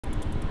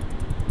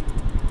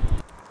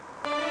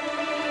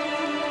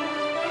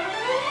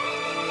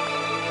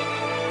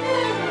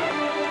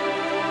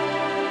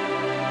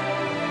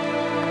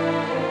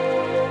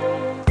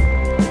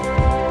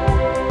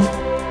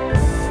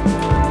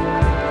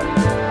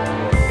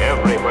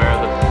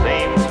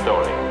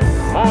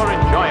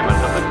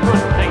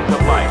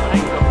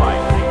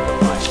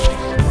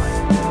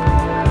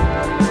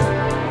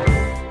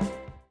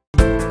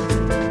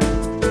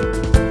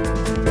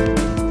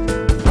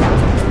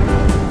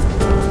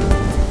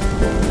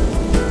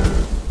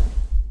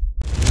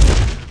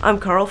I'm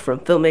Carl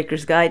from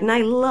Filmmaker's Guide, and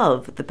I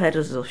love the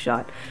pedestal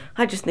shot.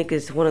 I just think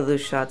it's one of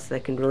those shots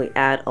that can really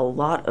add a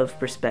lot of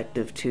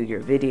perspective to your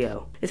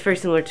video. It's very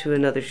similar to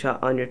another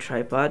shot on your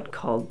tripod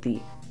called the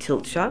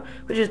tilt shot,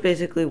 which is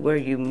basically where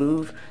you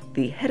move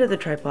the head of the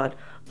tripod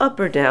up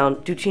or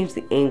down to change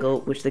the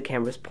angle which the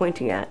camera is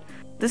pointing at.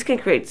 This can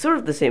create sort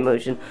of the same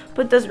motion,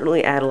 but doesn't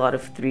really add a lot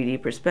of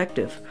 3D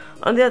perspective.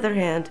 On the other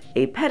hand,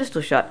 a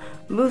pedestal shot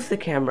moves the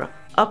camera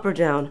up or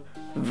down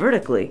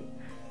vertically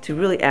to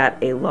really add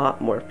a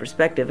lot more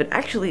perspective and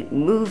actually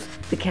moves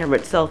the camera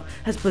itself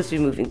as opposed to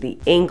moving the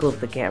angle of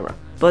the camera.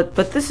 But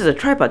this is a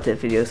tripod tip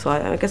video, so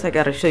I guess I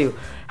gotta show you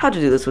how to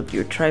do this with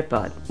your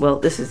tripod. Well,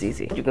 this is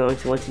easy. You're going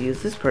to want to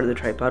use this part of the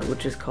tripod,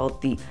 which is called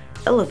the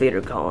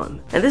elevator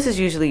column. And this is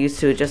usually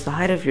used to adjust the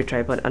height of your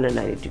tripod on a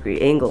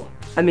 90-degree angle.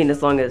 I mean,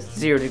 as long as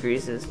 0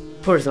 degrees is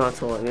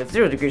horizontal, and if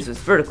 0 degrees is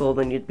vertical,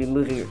 then you'd be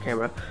moving your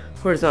camera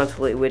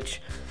horizontally,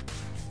 which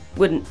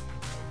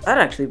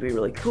that'd actually be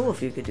really cool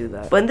if you could do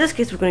that. But in this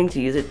case, we're going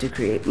to use it to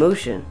create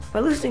motion.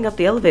 By loosening up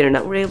the elevator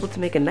nut, we're able to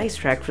make a nice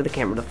track for the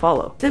camera to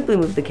follow. Simply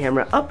move the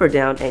camera up or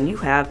down and you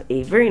have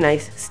a very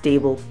nice,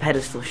 stable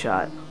pedestal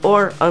shot.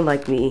 Or,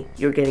 unlike me,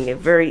 you're getting a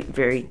very,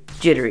 very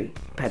jittery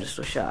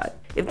pedestal shot.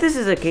 If this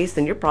is the case,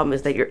 then your problem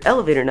is that your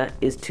elevator nut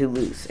is too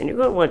loose, and you're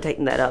going to want to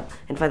tighten that up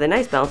and find a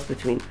nice balance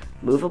between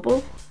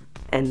movable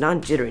and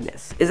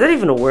non-jitteriness. Is that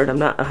even a word? I'm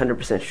not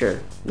 100%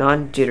 sure.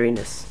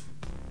 Non-jitteriness.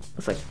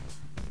 It's like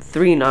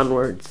 3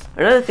 non-words.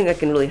 Another thing that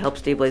can really help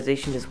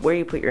stabilization is where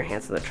you put your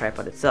hands on the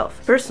tripod itself.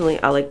 Personally,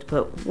 I like to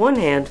put one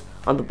hand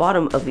on the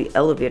bottom of the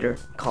elevator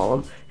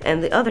column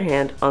and the other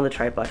hand on the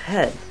tripod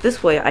head.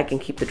 This way I can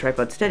keep the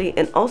tripod steady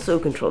and also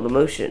control the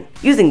motion.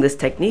 Using this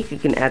technique, you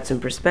can add some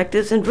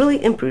perspectives and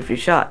really improve your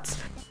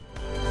shots.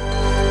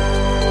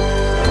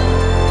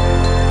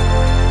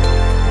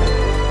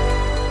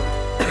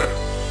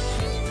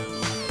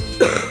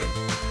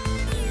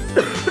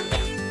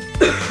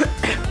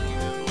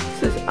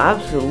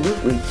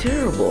 Absolutely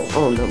terrible.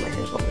 Oh no, my head.